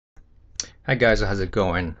Hi guys, how's it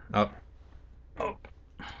going? Oh.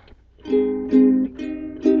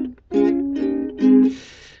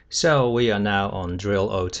 So we are now on drill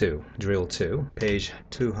 02, drill 2, page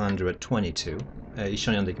 222、一緒に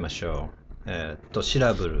読んでいきましょう。シ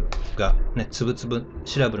ラブルが、ね、シ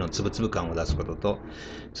ラブルのつぶつぶ感を出すことと、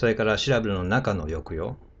それからシラブルの中の抑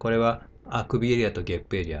揚、これはあくびエリアとゲッ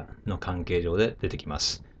プエリアの関係上で出てきま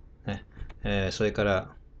す。ねそれから、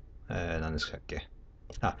何ですかっけ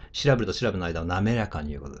シラブルとシラブルの間を滑らかに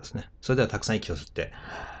言うことですね。それではたくさん息を吸って、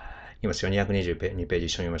いきますよ。222ページ一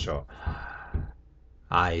緒に読みましょう。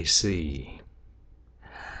I see.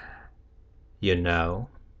 You know.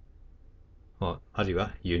 あるい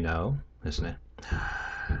は You know ですね。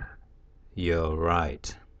You're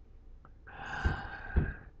right.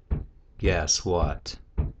 Guess what?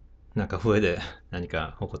 なんか笛で何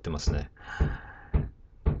か起こってますね。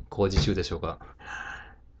工事中でしょうか。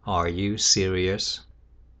Are you serious?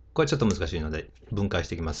 これちょっと難しいので分解し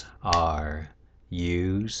ていきます。Are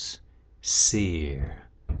you serious?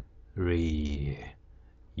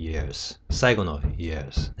 Yes. 最後の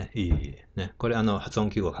Yes ね。いいね。これ発音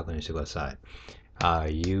記号を確認してください。Are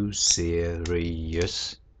you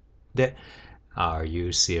serious? で、Are you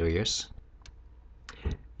serious?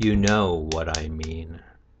 You know what I mean.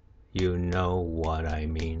 You know what I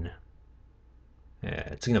mean.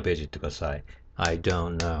 次のページ行ってください。I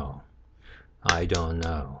don't know. I don't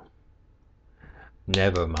know.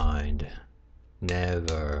 Never mind.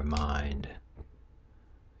 Never mind.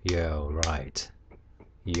 You're right.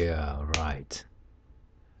 You're right.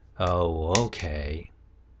 Oh, okay.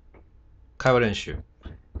 会話練習。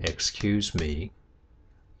Excuse me.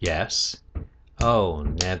 Yes. Oh,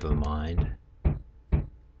 never mind.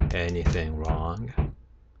 Anything wrong?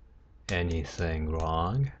 Anything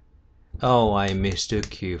wrong? Oh, I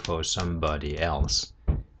mistook you for somebody else.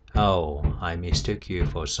 Oh, I mistook you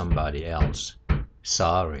for somebody else.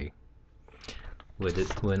 Sorry. 上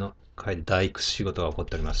の階で大工仕事が起こっ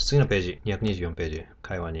ております。次のページ、224ページ、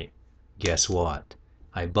会話に。Guess what?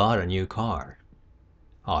 I bought a new car.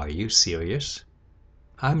 Are you serious?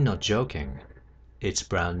 I'm not joking. It's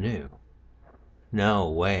brand new.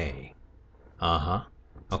 No way. Uh-huh.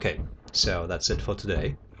 Okay, so that's it for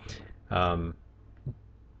today.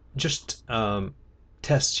 Just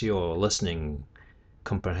test your listening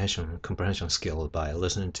comprehension skill by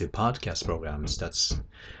listening to podcast programs that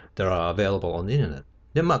are available on the internet.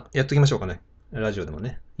 で、やっていきましょうかね。ラジオでも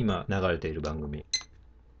ね、今流れている番組。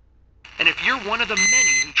And if you're one of the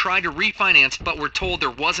many who tried to refinance but were told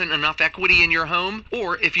there wasn't enough equity in your home,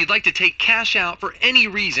 or if you'd like to take cash out for any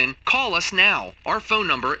reason, call us now. Our phone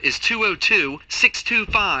number is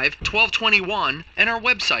 202-625-1221, and our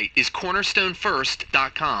website is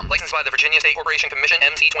cornerstonefirst.com. Licensed by the Virginia State Corporation Commission,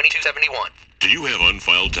 MC 2271. Do you have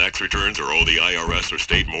unfiled tax returns or owe the IRS or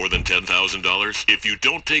state more than $10,000? If you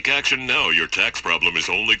don't take action now, your tax problem is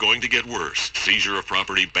only going to get worse. Seizure of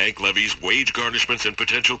property, bank levies, wage garnishments, and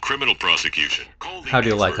potential criminal prosecution. How do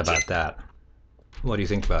you like about that? What do you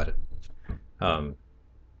think about it?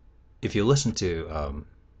 If you listen to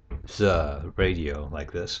the radio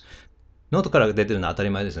like this, ノートから出てるのは当た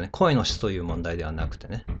り前ですね。声の質という問題ではなくて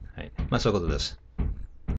ね。はい。そういうことです。